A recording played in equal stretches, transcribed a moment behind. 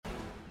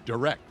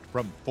Direct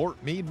from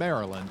Fort Meade,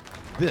 Maryland,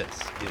 this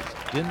is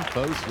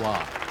DINFOS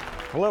Live.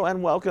 Hello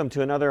and welcome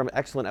to another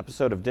excellent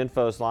episode of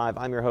DINFOS Live.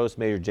 I'm your host,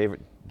 Major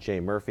J.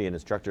 Murphy, an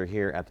instructor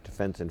here at the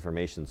Defense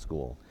Information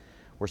School.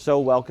 We're so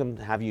welcome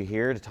to have you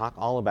here to talk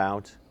all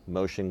about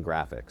motion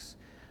graphics.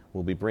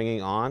 We'll be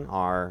bringing on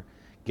our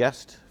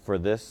guest for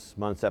this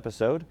month's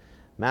episode,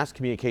 Mass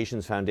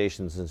Communications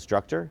Foundation's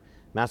instructor,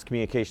 Mass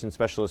Communications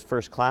Specialist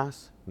First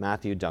Class,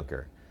 Matthew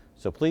Duncker.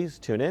 So please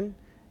tune in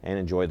and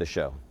enjoy the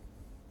show.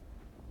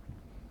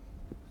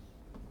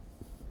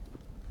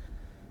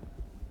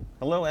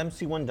 Hello,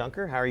 MC1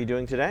 Duncker. How are you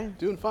doing today?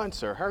 Doing fine,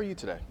 sir. How are you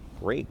today?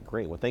 Great.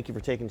 Well, thank you for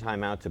taking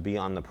time out to be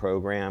on the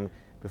program.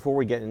 Before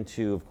we get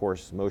into, of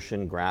course,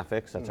 motion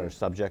graphics, that's our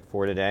subject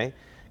for today,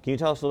 can you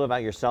tell us a little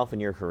about yourself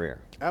and your career?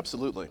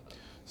 Absolutely.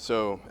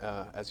 So,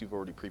 as you've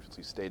already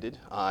previously stated,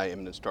 I am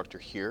an instructor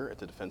here at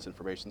the Defense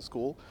Information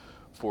School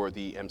for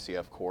the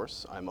MCF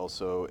course. I'm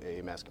also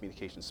a mass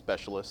communications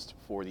specialist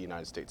for the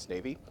United States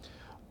Navy.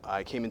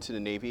 I came into the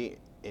Navy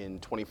in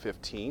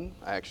 2015.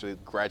 I actually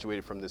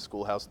graduated from this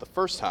schoolhouse the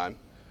first time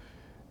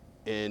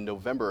in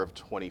November of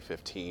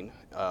 2015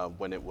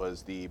 when it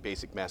was the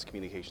basic mass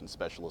communications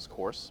specialist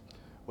course.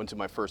 Went to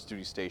my first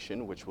duty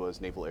station, which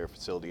was Naval Air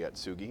Facility at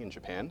Sugi in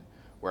Japan,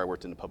 where I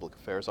worked in the public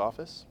affairs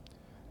office.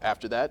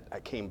 After that, I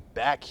came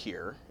back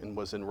here and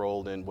was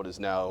enrolled in what is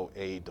now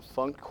a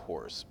defunct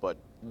course, but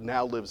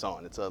now lives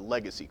on. It's a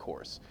legacy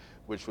course,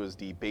 which was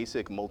the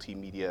basic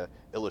multimedia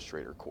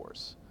illustrator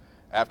course.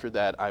 After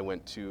that, I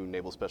went to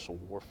Naval Special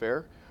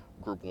Warfare,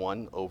 Group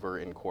 1 over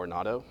in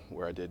Coronado,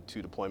 where I did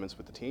 2 deployments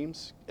with the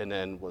teams, and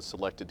then was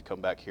selected to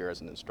come back here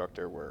as an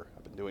instructor, where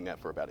I've been doing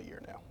that for about a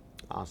year now.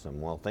 Awesome.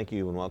 Well, thank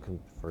you and welcome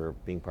for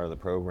being part of the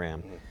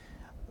program.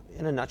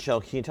 In a nutshell,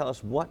 can you tell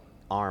us what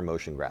are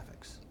motion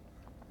graphics?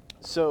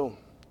 So,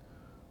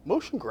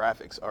 motion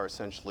graphics are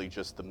essentially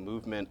just the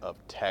movement of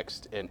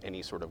text and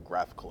any sort of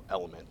graphical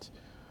element.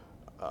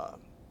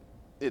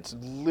 It's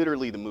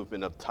literally the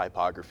movement of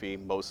typography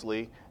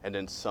mostly, and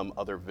then some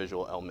other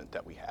visual element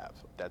that we have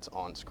that's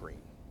on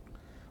screen.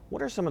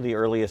 What are some of the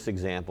earliest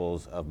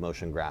examples of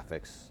motion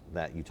graphics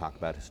that you talk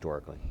about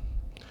historically?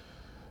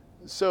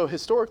 So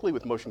historically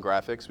with motion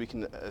graphics, we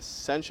can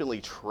essentially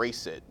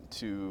trace it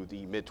to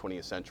the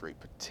mid-20th century,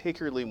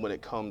 particularly when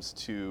it comes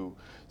to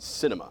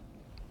cinema.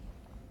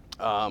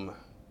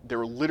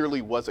 There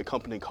literally was a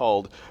company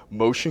called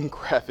Motion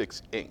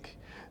Graphics, Inc.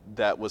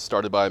 that was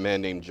started by a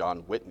man named John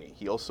Whitney.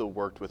 He also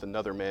worked with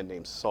another man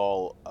named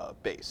Saul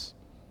Bass.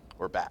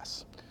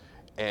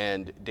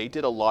 And they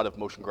did a lot of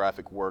motion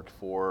graphic work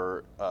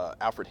for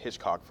Alfred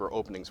Hitchcock for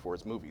openings for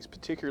his movies,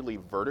 particularly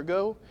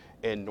Vertigo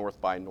and North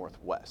by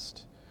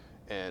Northwest.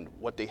 And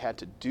what they had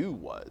to do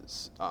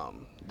was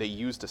they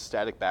used a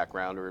static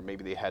background, or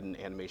maybe they had an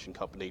animation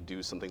company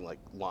do something like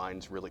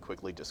lines really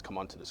quickly just come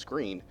onto the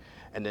screen,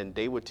 and then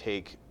they would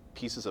take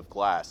pieces of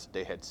glass,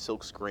 they had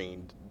silk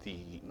screened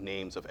the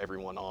names of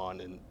everyone on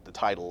and the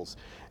titles,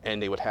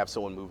 and they would have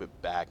someone move it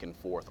back and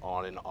forth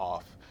on and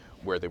off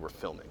where they were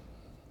filming.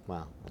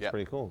 Wow, that's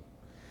pretty cool.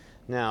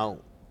 Now,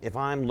 if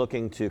I'm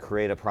looking to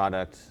create a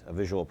product, a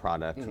visual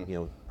product, you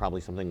know,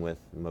 probably something with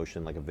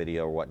motion like a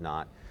video or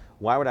whatnot,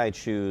 why would I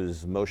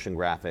choose motion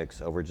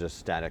graphics over just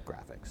static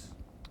graphics?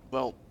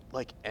 Well,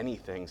 Like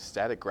anything,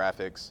 static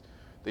graphics,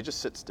 they just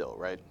sit still,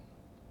 right?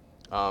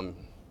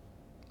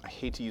 I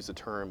hate to use the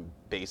term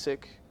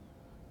basic,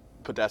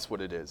 but that's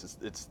what it is.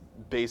 It's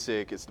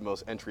basic, it's the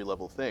most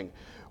entry-level thing.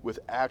 With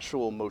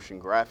actual motion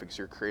graphics,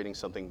 you're creating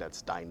something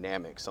that's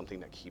dynamic, something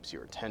that keeps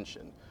your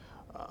attention.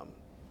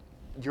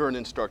 You're an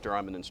instructor,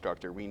 I'm an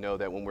instructor. We know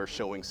that when we're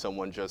showing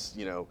someone just,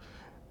 you know,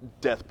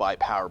 death by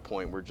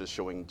PowerPoint, we're just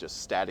showing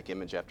just static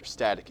image after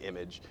static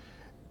image.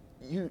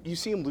 You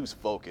see them lose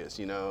focus,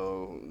 you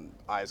know,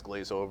 eyes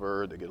glaze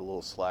over, they get a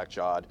little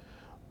slack-jawed.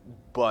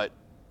 But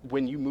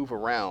when you move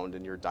around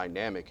and you're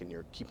dynamic and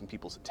you're keeping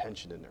people's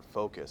attention and their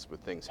focus with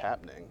things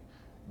happening,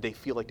 they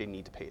feel like they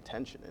need to pay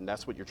attention. And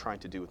that's what you're trying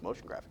to do with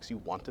motion graphics. You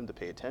want them to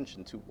pay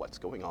attention to what's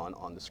going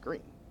on the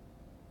screen.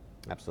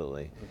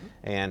 Absolutely.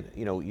 And,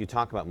 you know, you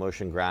talk about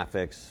motion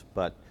graphics,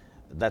 but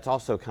that's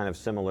also kind of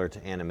similar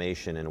to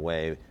animation in a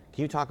way.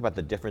 Can you talk about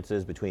the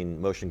differences between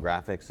motion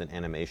graphics and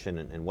animation,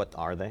 and what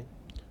are they?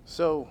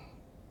 So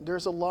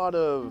there's a lot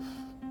of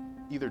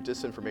either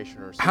disinformation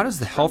or... How does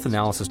the health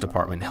analysis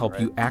department help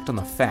you act on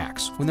the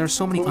facts when there are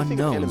so many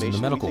unknowns in the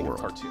medical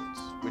world?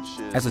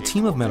 As a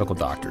team of medical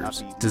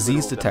doctors,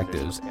 disease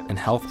detectives, and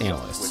health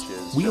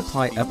analysts, we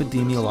apply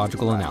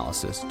epidemiological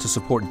analysis to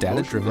support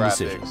data-driven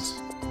decisions.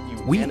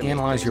 We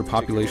analyze your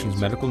population's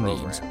medical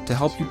needs to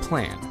help you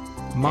plan,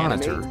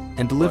 monitor,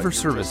 and deliver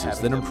services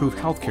that improve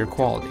healthcare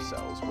quality.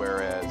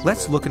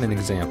 Let's look at an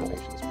example.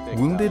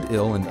 Wounded,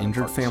 Ill, and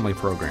Injured Family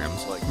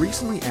Programs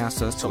recently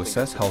asked us to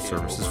assess health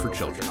services for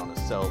children.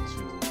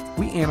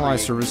 We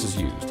analyze services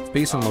used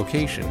based on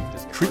location,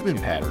 treatment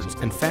patterns,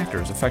 and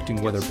factors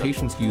affecting whether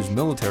patients use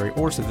military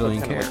or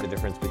civilian care.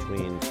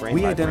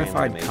 We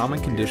identified common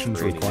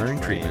conditions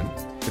requiring treatment,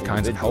 the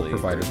kinds of help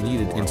providers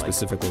needed in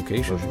specific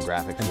locations,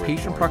 and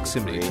patient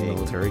proximity to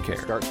military care.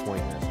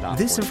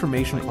 This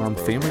information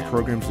armed Family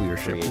Programs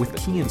leadership with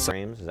key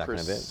insights.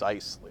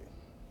 Precisely.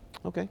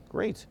 Okay,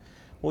 great.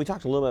 Well, we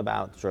talked a little bit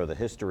about sort of the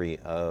history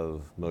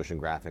of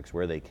motion graphics,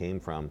 where they came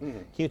from.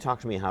 Can you talk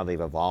to me how they've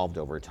evolved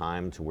over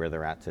time to where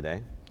they're at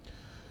today?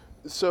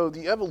 So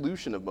the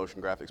evolution of motion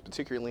graphics,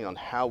 particularly on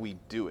how we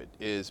do it,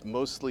 is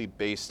mostly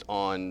based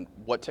on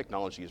what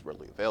technology is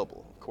readily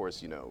available. Of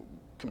course,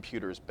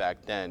 computers back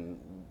then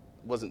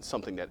wasn't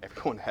something that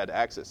everyone had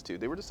access to.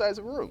 They were the size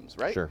of rooms,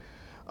 right? Sure.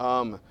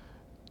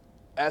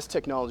 As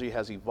technology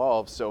has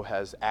evolved, so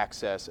has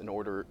access and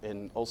order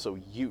and also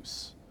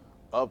use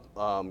of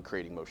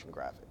creating motion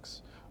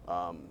graphics.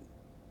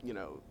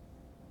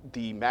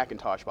 The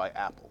Macintosh by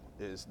Apple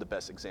is the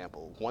best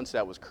example. Once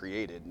that was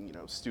created,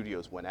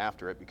 studios went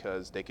after it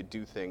because they could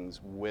do things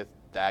with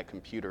that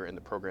computer and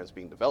the programs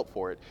being developed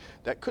for it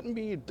that couldn't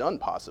be done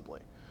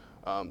possibly.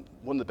 One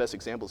of the best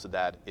examples of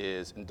that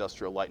is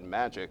Industrial Light and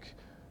Magic,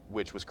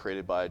 which was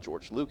created by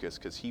George Lucas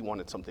because he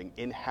wanted something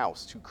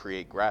in-house to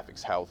create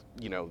graphics, how,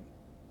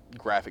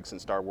 graphics in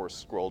Star Wars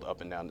scrolled up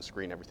and down the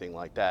screen, everything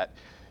like that.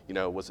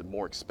 Was a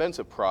more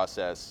expensive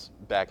process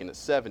back in the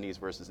 70s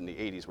versus in the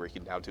 80s, where you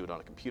can now do it on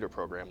a computer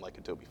program like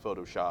Adobe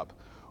Photoshop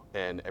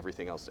and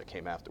everything else that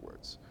came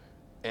afterwards.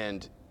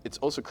 And it's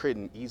also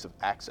created an ease of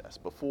access.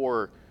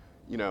 Before,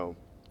 it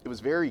was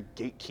very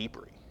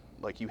gatekeepery.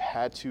 Like, you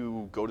had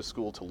to go to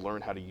school to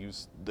learn how to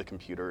use the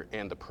computer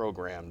and the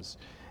programs.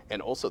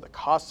 And also the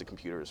cost of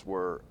computers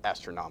were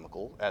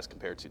astronomical as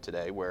compared to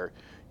today, where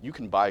you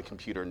can buy a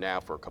computer now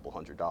for a couple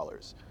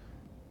 $100s.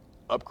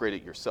 Upgrade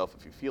it yourself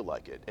if you feel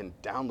like it, and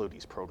download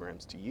these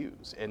programs to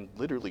use, and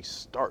literally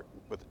start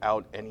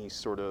without any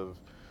sort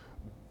of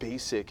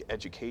basic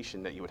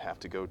education that you would have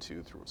to go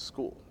to through a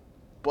school.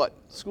 But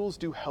schools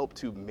do help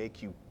to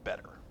make you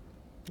better.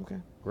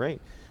 Okay,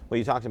 great. Well,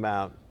 you talked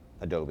about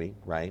Adobe,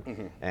 right?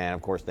 And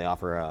of course they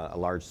offer a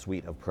large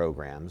suite of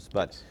programs,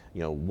 but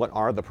what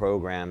are the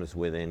programs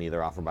within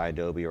either offered by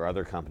Adobe or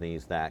other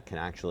companies that can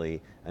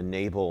actually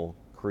enable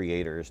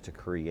creators to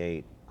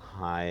create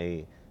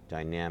high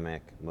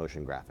dynamic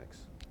motion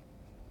graphics?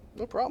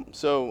 No problem.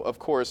 So, of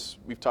course,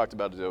 we've talked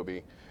about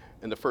Adobe,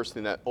 and the first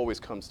thing that always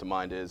comes to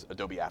mind is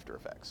Adobe After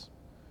Effects.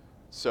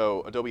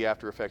 So, Adobe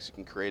After Effects, you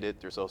can create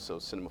it. There's also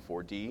Cinema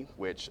 4D,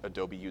 which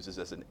Adobe uses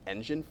as an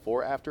engine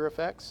for After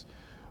Effects.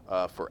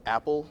 For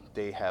Apple,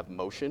 they have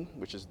Motion,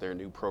 which is their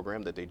new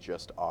program that they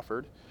just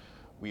offered.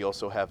 We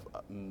also have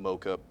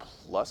Mocha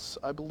Plus,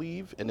 I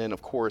believe. And then,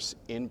 of course,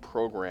 in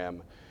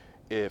program,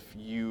 if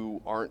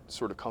you aren't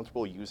sort of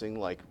comfortable using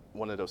like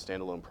one of those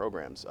standalone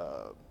programs,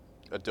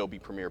 Adobe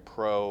Premiere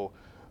Pro,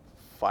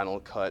 Final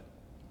Cut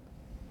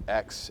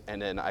X, and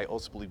then I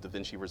also believe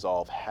DaVinci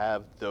Resolve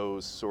have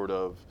those sort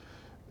of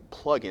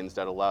plugins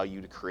that allow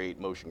you to create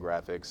motion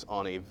graphics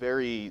on a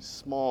very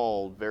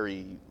small,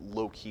 very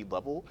low-key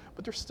level,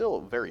 but they're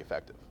still very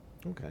effective.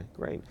 Okay,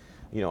 great.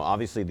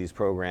 Obviously these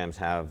programs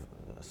have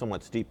a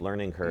somewhat steep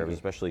learning curve,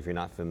 especially if you're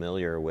not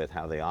familiar with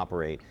how they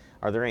operate.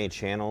 Are there any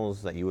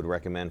channels that you would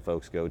recommend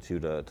folks go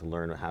to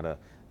learn how to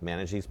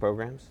manage these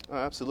programs?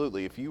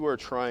 Absolutely. If you are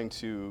trying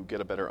to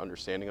get a better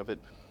understanding of it,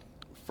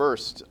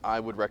 first, I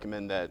would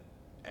recommend that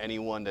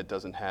anyone that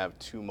doesn't have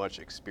too much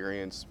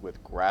experience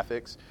with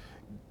graphics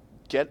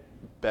get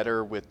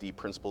better with the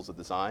principles of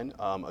design.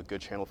 A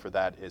good channel for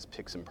that is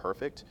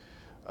Piximperfect.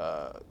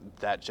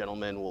 That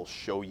gentleman will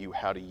show you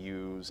how to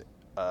use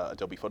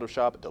Adobe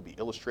Photoshop, Adobe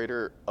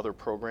Illustrator, other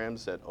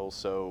programs that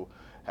also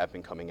have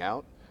been coming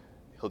out.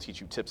 He'll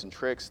teach you tips and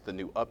tricks, the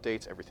new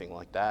updates, everything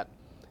like that.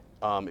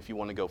 If you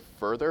want to go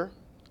further,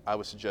 I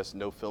would suggest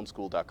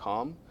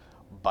nofilmschool.com,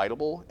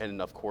 Biteable,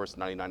 and of course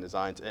 99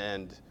 Designs.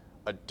 And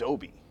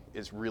Adobe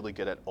is really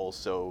good at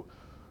also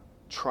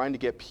trying to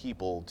get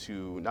people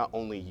to not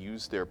only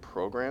use their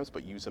programs,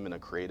 but use them in a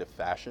creative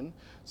fashion.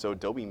 So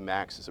Adobe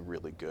Max is a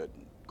really good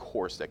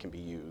course that can be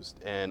used.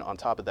 And on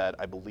top of that,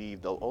 I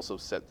believe they'll also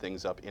set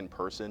things up in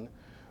person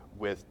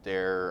with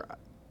their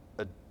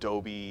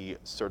Adobe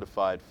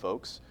certified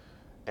folks.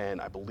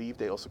 And I believe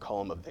they also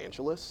call them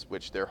evangelists,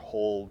 which their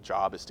whole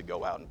job is to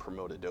go out and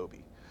promote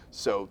Adobe.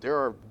 So there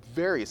are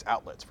various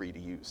outlets for you to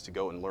use to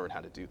go and learn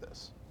how to do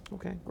this.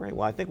 Okay, great.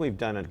 Well, I think we've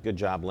done a good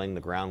job laying the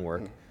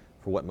groundwork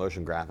for what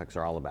motion graphics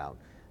are all about.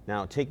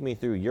 Now, take me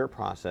through your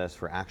process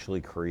for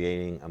actually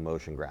creating a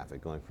motion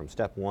graphic, going from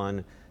step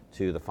one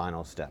to the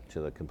final step,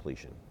 to the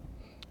completion.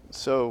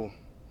 So,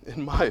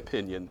 in my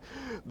opinion,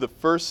 the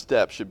first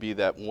step should be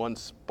that one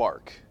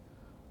spark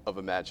of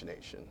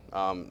imagination.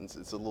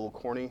 It's a little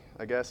corny,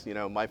 I guess.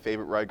 My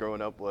favorite ride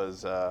growing up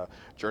was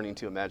Journey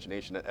into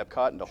Imagination at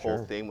Epcot, and the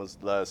whole thing was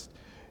just,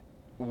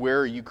 where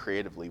are you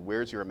creatively?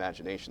 Where's your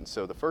imagination?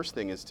 So the first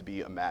thing is to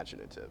be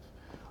imaginative.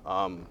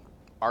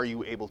 Are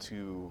you able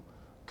to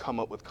come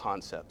up with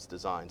concepts,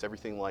 designs,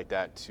 everything like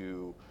that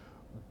to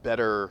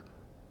better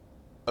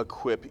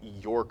equip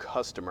your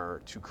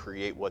customer to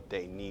create what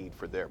they need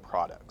for their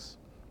products.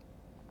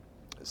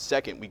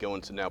 Second, we go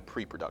into now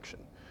pre-production,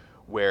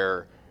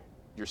 where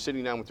you're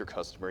sitting down with your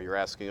customer, you're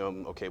asking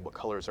them, okay, what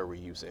colors are we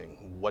using?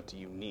 What do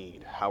you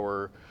need?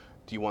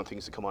 Do you want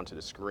things to come onto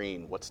the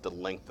screen? What's the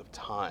length of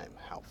time?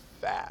 How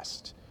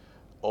fast?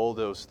 All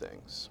those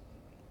things.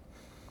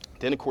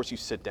 Then, of course, you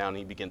sit down and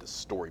you begin to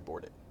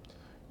storyboard it.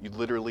 You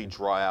literally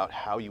draw out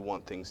how you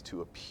want things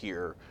to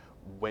appear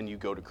when you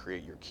go to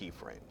create your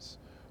keyframes,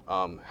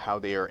 how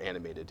they are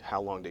animated,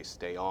 how long they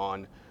stay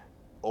on,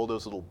 all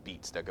those little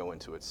beats that go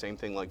into it. Same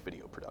thing like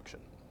video production.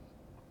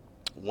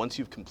 Once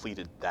you've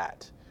completed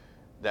that,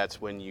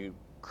 that's when you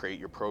create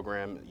your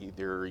program.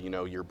 Either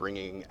you're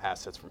bringing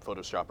assets from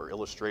Photoshop or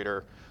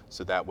Illustrator,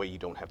 so that way you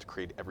don't have to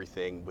create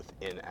everything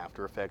within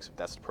After Effects if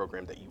that's the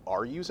program that you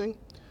are using.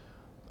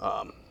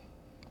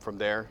 From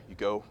there, you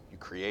go, you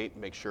create,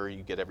 make sure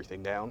you get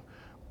everything down,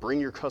 bring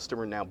your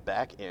customer now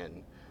back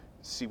in,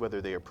 see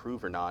whether they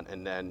approve or not,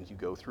 and then you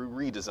go through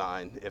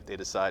redesign if they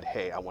decide,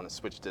 hey, I want to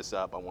switch this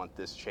up, I want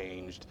this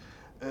changed,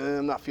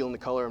 I'm not feeling the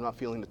color, I'm not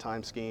feeling the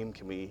time scheme,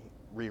 can we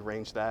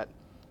rearrange that?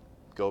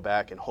 Go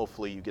back and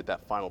hopefully you get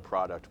that final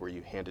product where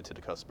you hand it to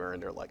the customer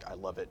and they're like, I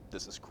love it,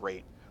 this is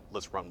great,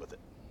 let's run with it.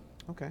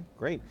 Okay,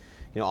 great.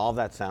 All of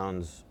that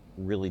sounds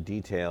really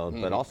detailed,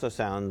 but also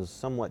sounds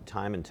somewhat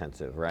time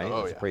intensive, right?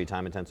 Oh, it's a pretty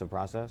time intensive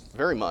process.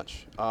 Very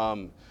much.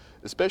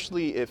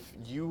 Especially if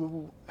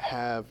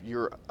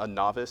you're a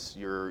novice,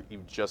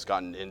 you've just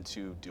gotten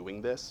into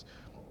doing this,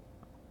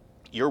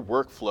 your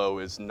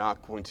workflow is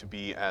not going to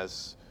be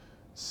as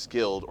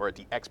skilled or at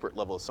the expert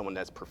level as someone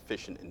that's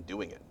proficient in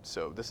doing it.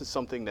 So this is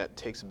something that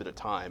takes a bit of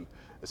time,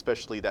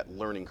 especially that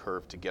learning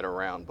curve to get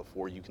around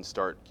before you can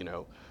start,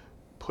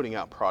 putting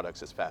out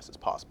products as fast as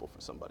possible for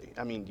somebody.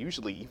 I mean,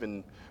 usually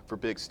even for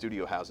big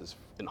studio houses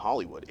in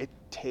Hollywood, it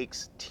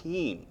takes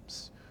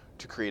teams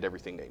to create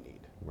everything they need.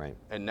 Right.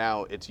 And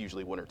now it's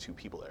usually one or two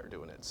people that are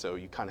doing it. So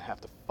you kind of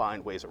have to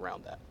find ways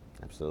around that.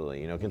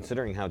 Absolutely.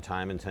 Considering how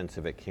time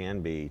intensive it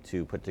can be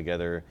to put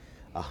together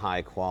a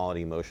high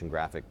quality motion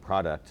graphic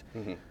product,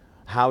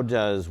 how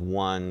does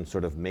one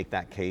sort of make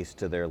that case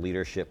to their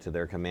leadership, to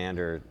their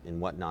commander and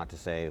whatnot to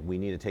say, we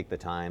need to take the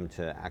time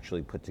to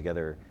actually put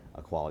together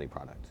a quality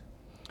product?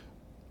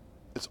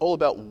 It's all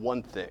about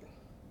one thing,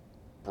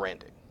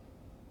 branding.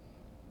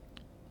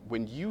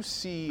 When you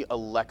see a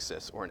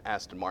Lexus or an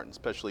Aston Martin,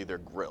 especially their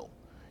grille,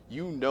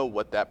 you know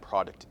what that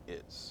product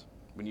is.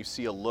 When you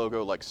see a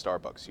logo like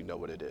Starbucks, you know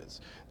what it is.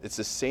 It's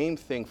the same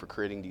thing for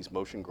creating these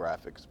motion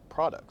graphics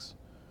products.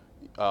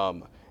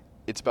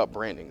 It's about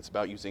branding. It's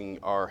about using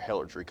our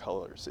heraldry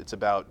colors. It's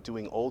about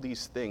doing all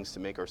these things to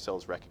make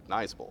ourselves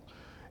recognizable.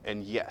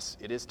 And yes,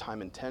 it is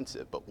time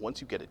intensive, but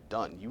once you get it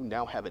done, you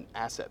now have an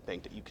asset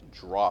bank that you can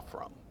draw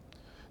from,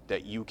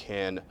 that you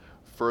can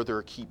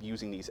further keep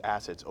using these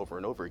assets over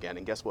and over again.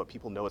 And guess what?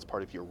 People know it's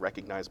part of your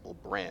recognizable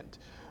brand.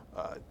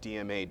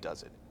 DMA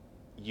does it.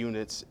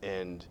 Units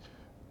and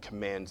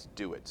commands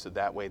do it. So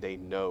that way they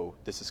know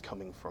this is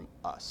coming from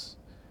us.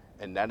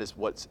 And that is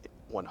what's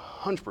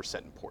 100%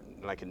 important,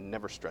 and I can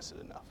never stress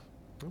it enough.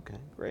 Okay,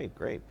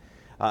 great.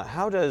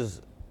 How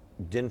does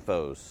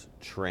DINFOS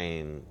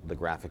train the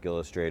graphic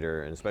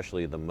illustrator, and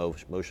especially the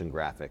motion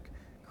graphic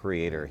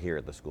creator here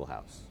at the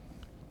schoolhouse?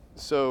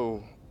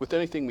 So with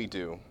anything we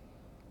do,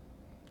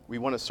 we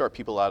want to start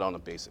people out on a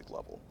basic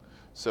level.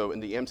 So in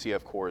the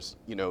MCF course,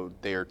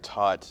 they are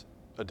taught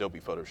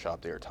Adobe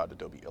Photoshop, they are taught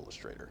Adobe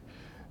Illustrator.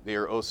 They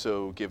are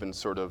also given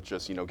sort of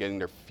just, getting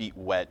their feet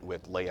wet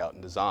with layout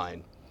and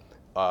design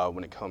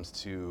when it comes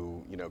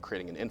to,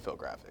 creating an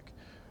infographic.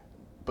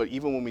 But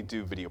even when we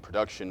do video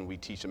production, we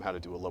teach them how to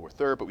do a lower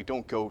third, but we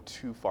don't go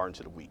too far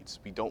into the weeds.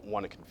 We don't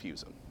want to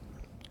confuse them.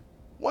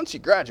 Once you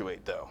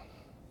graduate, though,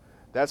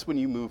 that's when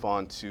you move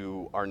on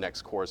to our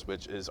next course,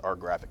 which is our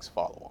graphics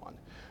follow-on,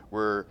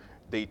 where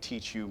they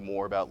teach you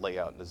more about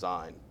layout and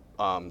design.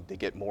 They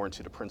get more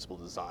into the principal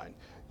design,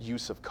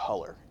 use of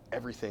color,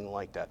 everything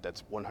like that.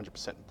 That's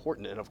 100%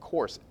 important. And of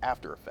course,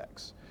 After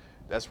Effects.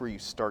 That's where you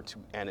start to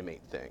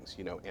animate things,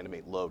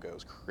 animate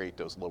logos, create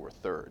those lower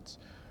thirds.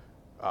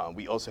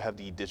 We also have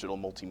the digital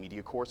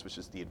multimedia course, which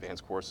is the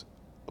advanced course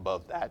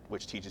above that,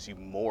 which teaches you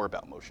more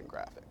about motion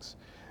graphics.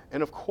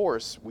 And of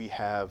course, we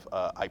have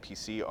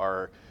IPC,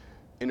 our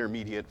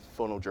intermediate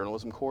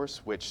photojournalism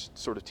course, which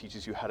sort of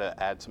teaches you how to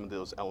add some of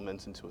those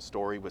elements into a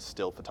story with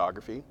still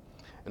photography.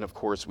 And of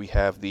course, we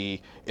have the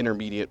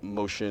intermediate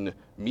motion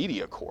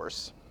media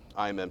course,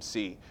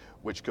 IMMC,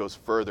 which goes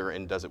further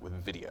and does it with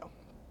video.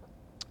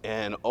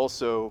 And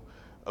also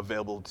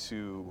available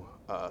to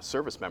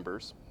service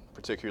members,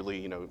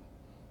 particularly,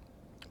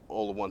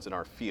 all the ones in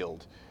our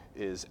field,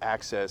 is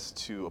access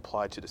to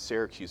apply to the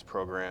Syracuse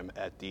program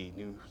at the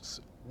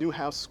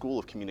Newhouse School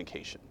of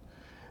Communication.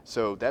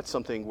 So that's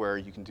something where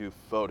you can do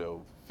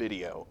photo,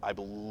 video. I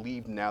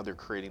believe now they're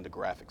creating the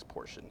graphics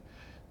portion.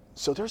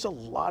 So there's a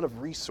lot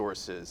of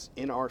resources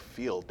in our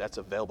field that's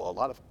available, a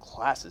lot of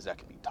classes that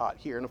can be taught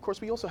here. And of course,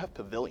 we also have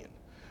Pavilion,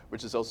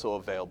 which is also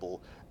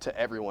available to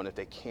everyone if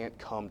they can't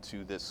come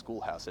to this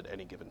schoolhouse at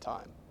any given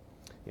time.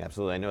 Yeah,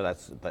 absolutely. I know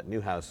that's that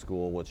Newhouse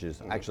School, which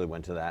is actually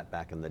went to that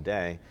back in the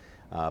day,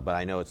 but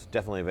I know it's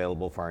definitely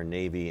available for our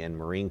Navy and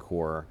Marine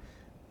Corps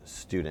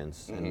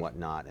students and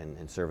whatnot,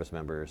 and service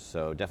members.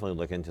 So definitely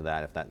look into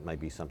that if that might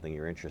be something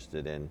you're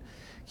interested in.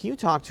 Can you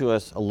talk to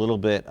us a little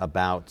bit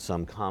about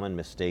some common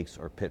mistakes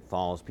or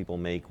pitfalls people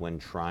make when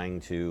trying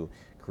to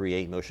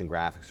create motion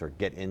graphics or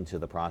get into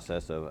the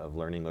process of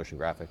learning motion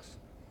graphics?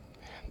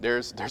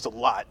 There's a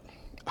lot.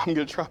 I'm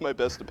going to try my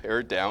best to pare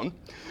it down.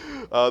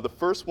 The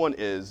first one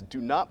is do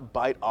not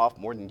bite off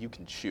more than you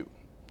can chew.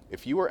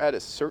 If you are at a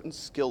certain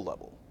skill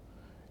level,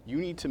 you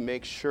need to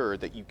make sure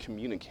that you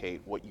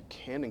communicate what you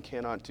can and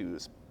cannot do,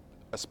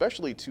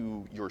 especially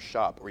to your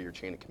shop or your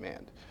chain of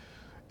command.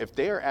 If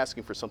they are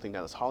asking for something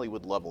that is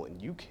Hollywood level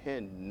and you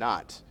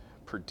cannot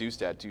produce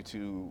that due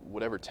to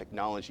whatever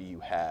technology you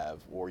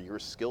have or your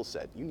skill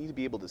set, you need to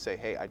be able to say,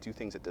 hey, I do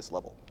things at this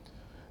level.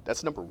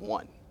 That's number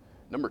one.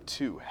 Number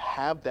two,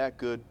 have that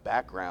good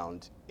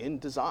background in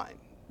design.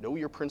 Know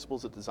your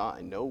principles of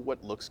design. Know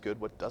what looks good,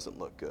 what doesn't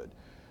look good.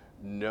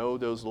 Know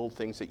those little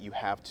things that you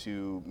have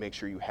to make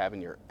sure you have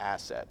in your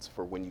assets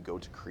for when you go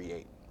to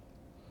create.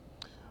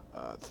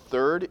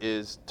 Third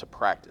is to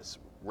practice,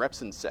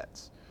 reps and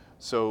sets.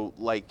 So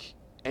like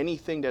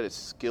anything that is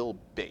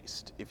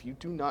skill-based, if you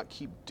do not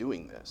keep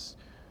doing this,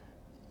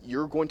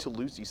 you're going to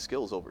lose these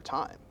skills over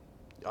time.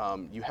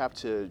 You have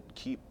to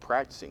keep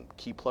practicing,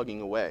 keep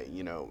plugging away,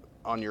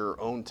 on your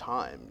own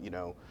time,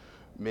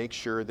 make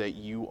sure that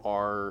you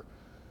are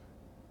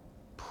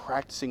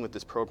practicing with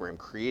this program,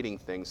 creating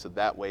things so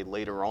that way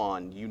later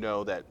on,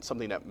 that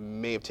something that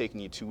may have taken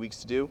you 2 weeks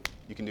to do,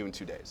 you can do in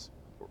 2 days.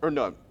 Or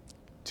no,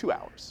 2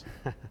 hours.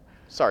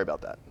 Sorry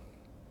about that.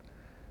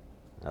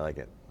 I like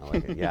it.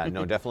 Yeah,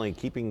 no, definitely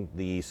keeping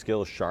the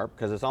skills sharp,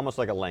 because it's almost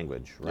like a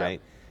language,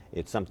 right? Yeah.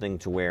 It's something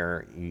to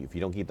where if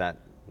you don't keep that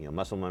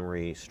muscle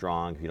memory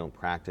strong, if you don't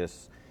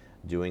practice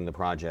doing the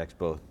projects,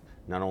 both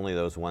not only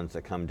those ones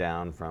that come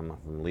down from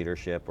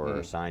leadership or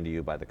assigned to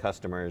you by the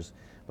customers,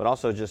 but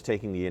also just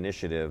taking the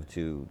initiative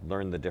to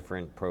learn the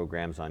different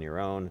programs on your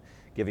own,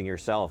 giving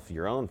yourself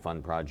your own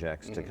fun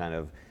projects to kind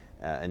of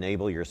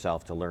enable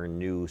yourself to learn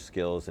new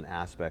skills and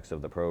aspects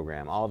of the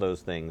program. All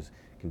those things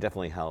can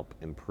definitely help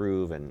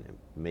improve and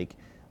make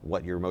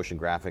what your motion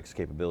graphics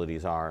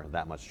capabilities are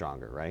that much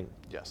stronger, right?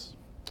 Yes.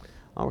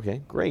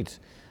 Okay, great.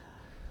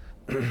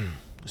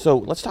 So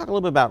let's talk a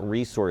little bit about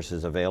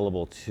resources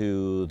available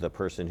to the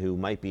person who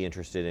might be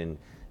interested in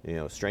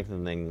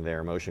strengthening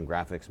their motion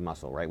graphics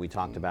muscle, right? We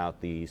talked about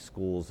the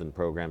schools and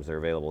programs that are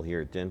available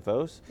here at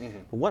DINFOS.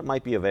 What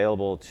might be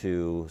available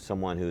to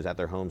someone who's at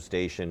their home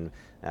station,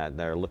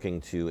 they're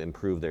looking to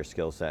improve their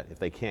skill set if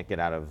they can't get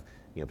out of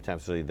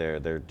potentially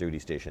their duty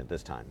station at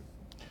this time?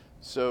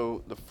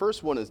 So the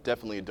first one is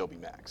definitely Adobe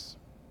Max.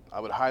 I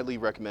would highly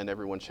recommend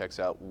everyone checks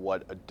out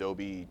what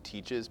Adobe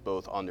teaches,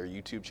 both on their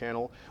YouTube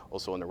channel,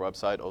 also on their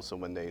website, also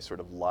when they sort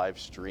of live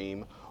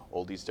stream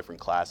all these different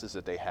classes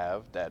that they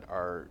have that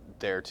are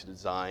there to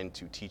design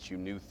to teach you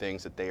new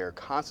things that they are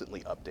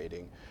constantly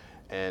updating,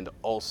 and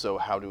also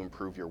how to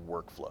improve your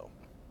workflow.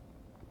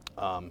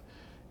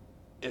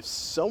 If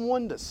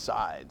someone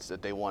decides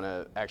that they want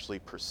to actually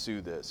pursue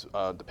this,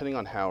 depending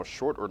on how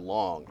short or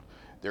long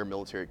their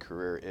military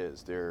career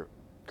is, their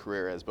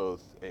career as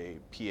both a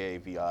PA,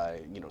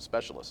 VI,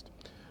 specialist,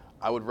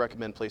 I would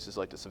recommend places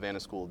like the Savannah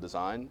School of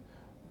Design,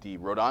 the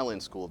Rhode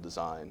Island School of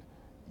Design.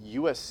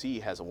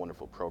 USC has a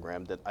wonderful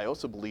program that I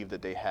also believe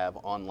that they have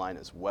online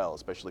as well,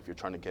 especially if you're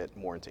trying to get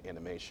more into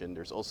animation.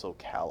 There's also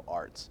Cal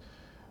Arts.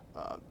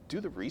 Do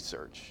the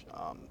research.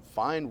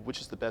 Find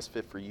which is the best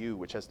fit for you,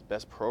 which has the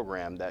best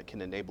program that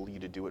can enable you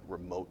to do it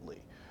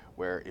remotely,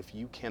 where if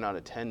you cannot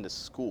attend a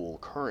school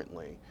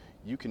currently,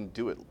 you can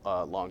do it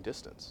long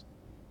distance.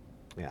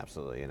 Yeah,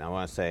 absolutely. And I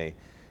want to say,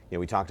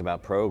 we talked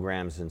about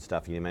programs and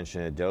stuff. You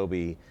mentioned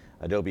Adobe.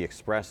 Adobe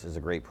Express is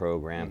a great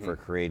program for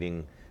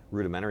creating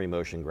rudimentary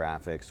motion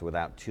graphics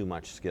without too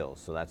much skill.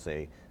 So that's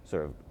a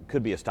sort of,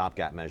 could be a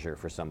stopgap measure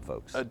for some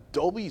folks.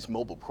 Adobe's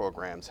mobile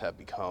programs have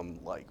become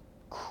like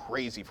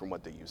crazy from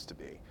what they used to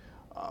be.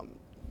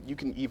 You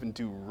can even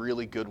do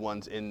really good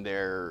ones in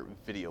their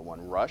video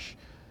one. Rush,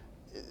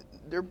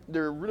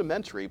 they're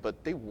rudimentary,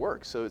 but they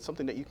work. So it's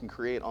something that you can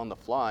create on the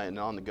fly and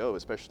on the go,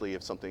 especially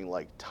if something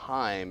like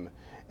time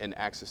and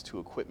access to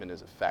equipment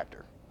is a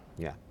factor.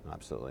 Yeah,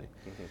 absolutely.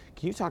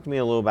 Can you talk to me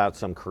a little about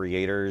some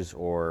creators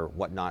or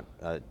whatnot,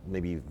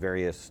 maybe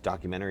various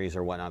documentaries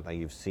or whatnot that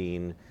you've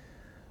seen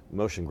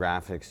motion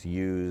graphics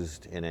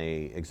used in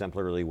a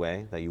exemplary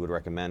way that you would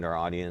recommend our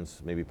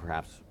audience, maybe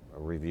perhaps a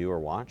review or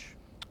watch?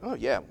 Oh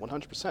yeah,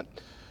 100%.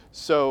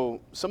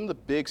 So some of the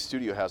big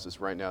studio houses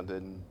right now,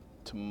 then,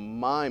 to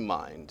my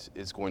mind,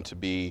 is going to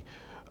be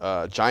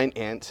Giant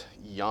Ant,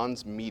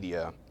 Jan's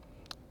Media,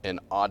 and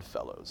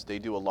Oddfellows. They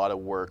do a lot of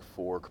work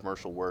for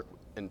commercial work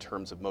in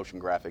terms of motion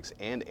graphics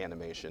and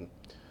animation.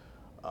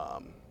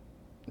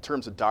 In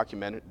terms of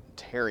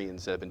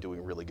documentarians that have been doing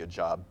a really good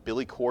job,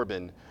 Billy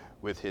Corbin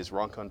with his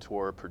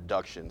Rencontre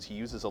Productions, he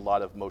uses a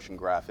lot of motion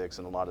graphics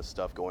and a lot of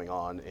stuff going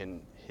on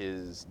in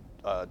his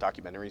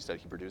documentaries that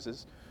he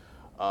produces.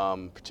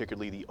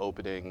 particularly the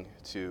opening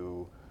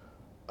to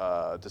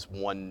this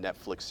one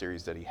Netflix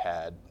series that he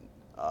had.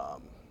 I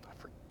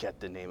forget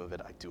the name of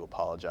it, I do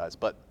apologize.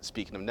 But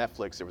speaking of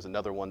Netflix, there was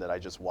another one that I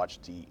just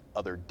watched the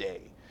other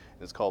day.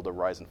 And it's called The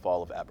Rise and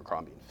Fall of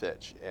Abercrombie &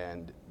 Fitch.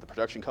 And the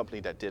production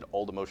company that did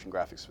all the motion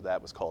graphics for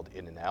that was called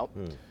In and Out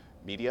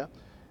Media.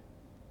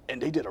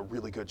 And they did a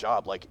really good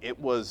job. Like, it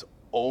was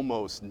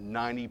almost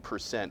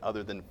 90%,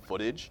 other than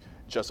footage,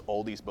 just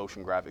all these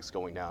motion graphics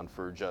going down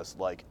for just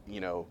like,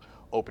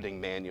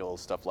 opening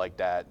manuals, stuff like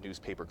that,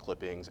 newspaper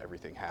clippings,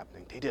 everything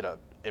happening. They did an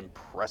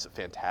impressive,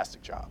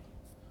 fantastic job.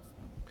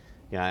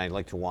 Yeah, I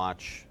like to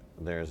watch.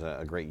 There's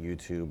a great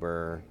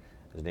YouTuber.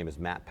 His name is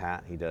Matt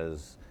Pat. He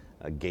does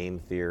game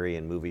theory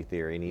and movie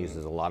theory, and he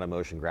uses a lot of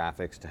motion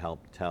graphics to help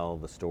tell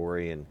the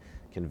story and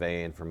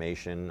convey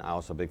information. I'm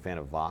also a big fan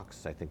of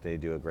Vox. I think they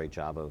do a great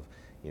job of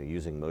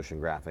using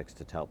motion graphics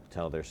to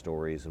tell their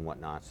stories and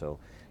whatnot. So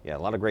yeah, a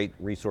lot of great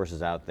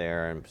resources out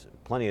there, and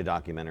plenty of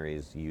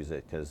documentaries use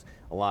it, because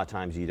a lot of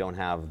times you don't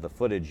have the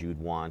footage you'd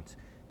want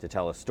to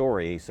tell a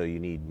story, so you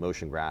need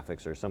motion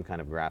graphics or some kind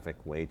of graphic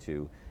way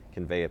to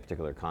convey a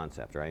particular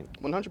concept, right?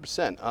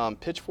 100%.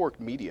 Pitchfork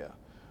Media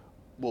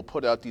will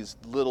put out these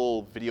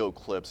little video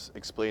clips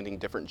explaining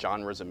different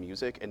genres of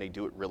music, and they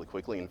do it really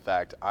quickly. In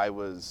fact, I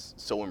was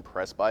so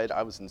impressed by it,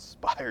 I was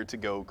inspired to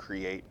go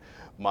create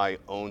my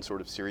own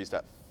sort of series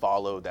that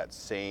followed that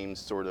same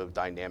sort of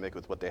dynamic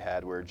with what they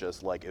had, where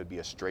just like it would be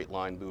a straight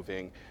line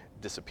moving,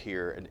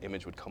 disappear, an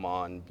image would come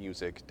on,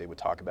 music, they would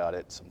talk about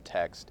it, some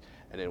text,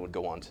 and then it would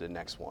go on to the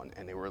next one.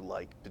 And they were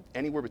like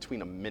anywhere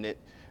between a minute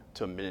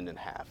to a minute and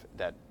a half.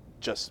 That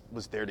just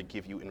was there to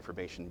give you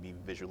information, to be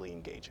visually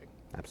engaging.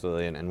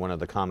 Absolutely, and one of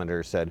the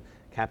commenters said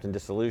Captain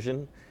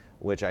Disillusion,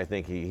 which I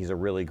think he's a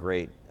really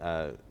great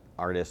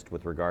artist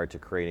with regard to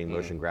creating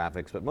motion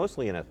graphics, but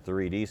mostly in a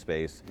 3D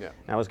space. Yeah.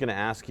 And I was going to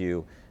ask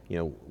you,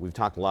 we've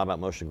talked a lot about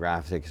motion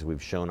graphics,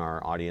 we've shown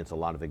our audience a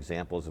lot of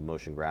examples of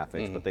motion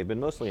graphics, but they've been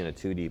mostly in a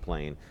 2D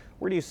plane.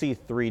 Where do you see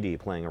 3D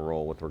playing a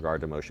role with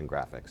regard to motion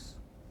graphics?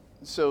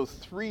 So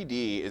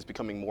 3D is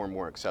becoming more and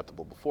more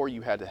acceptable. Before,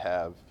 you had to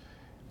have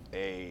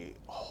a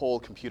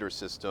whole computer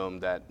system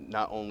that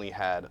not only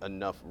had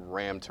enough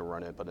RAM to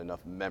run it, but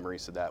enough memory,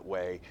 so that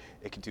way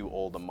it could do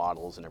all the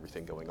models and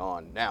everything going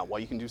on. Now,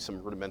 while you can do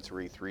some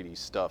rudimentary 3D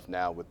stuff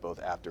now with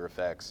both After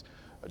Effects,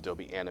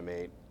 Adobe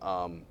Animate,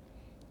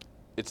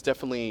 it's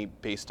definitely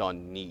based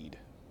on need.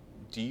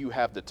 Do you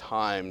have the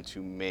time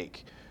to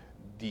make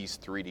these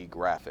 3D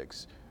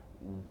graphics?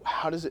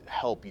 How does it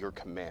help your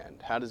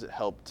command? How does it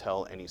help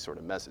tell any sort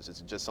of message? Is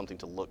it just something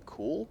to look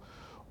cool?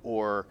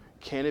 Or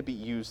can it be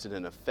used in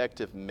an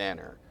effective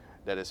manner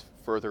that is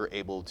further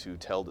able to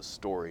tell the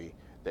story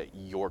that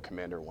your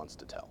commander wants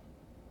to tell?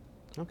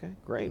 Okay,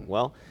 great.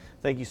 Well,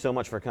 thank you so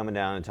much for coming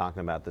down and talking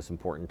about this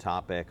important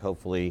topic.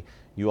 Hopefully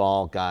you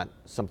all got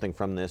something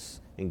from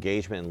this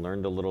engagement and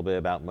learned a little bit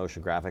about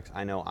motion graphics.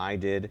 I know I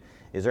did.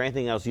 Is there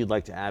anything else you'd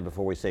like to add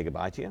before we say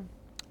goodbye to you?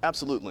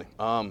 Absolutely.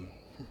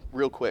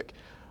 Real quick,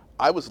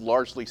 I was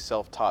largely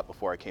self-taught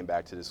before I came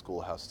back to the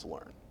schoolhouse to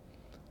learn.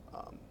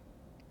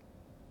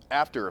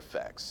 After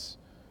Effects,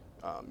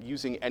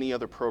 using any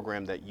other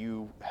program that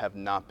you have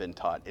not been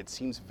taught, it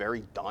seems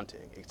very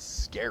daunting. It's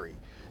scary.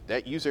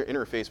 That user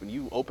interface, when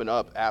you open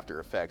up After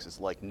Effects, is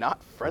like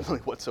not friendly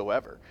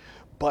whatsoever.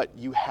 But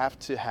you have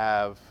to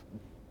have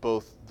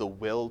both the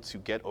will to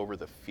get over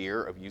the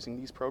fear of using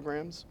these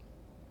programs,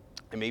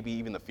 and maybe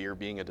even the fear of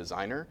being a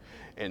designer,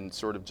 and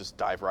sort of just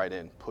dive right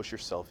in, push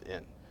yourself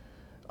in.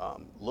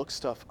 Look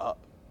stuff up.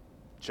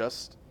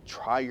 Just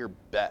try your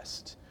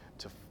best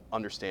to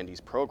understand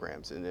these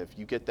programs. And if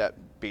you get that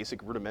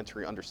basic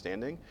rudimentary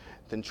understanding,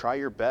 then try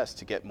your best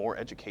to get more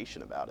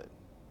education about it.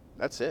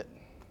 That's it.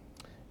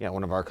 Yeah,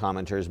 one of our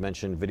commenters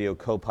mentioned Video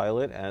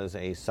Copilot as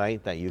a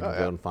site that you can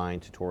go and find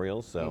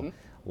tutorials. So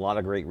a lot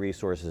of great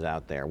resources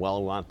out there.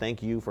 Well, we want to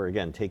thank you for,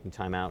 again, taking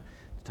time out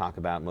to talk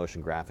about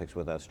motion graphics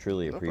with us.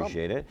 Truly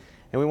appreciate it.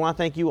 And we want to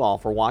thank you all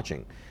for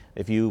watching.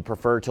 If you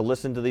prefer to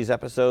listen to these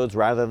episodes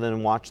rather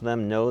than watch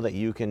them, know that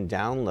you can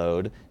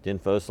download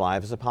DINFOS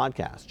Live as a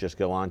podcast. Just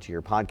go on to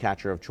your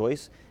podcatcher of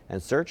choice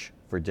and search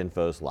for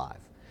DINFOS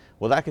Live.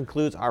 Well, that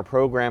concludes our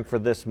program for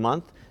this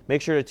month.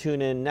 Make sure to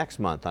tune in next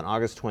month on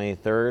August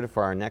 23rd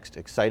for our next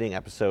exciting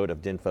episode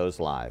of DINFOS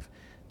Live.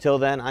 Till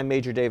then, I'm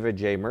Major David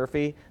J.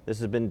 Murphy. This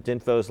has been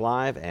DINFOS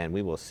Live, and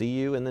we will see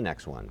you in the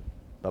next one.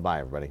 Bye-bye,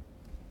 everybody.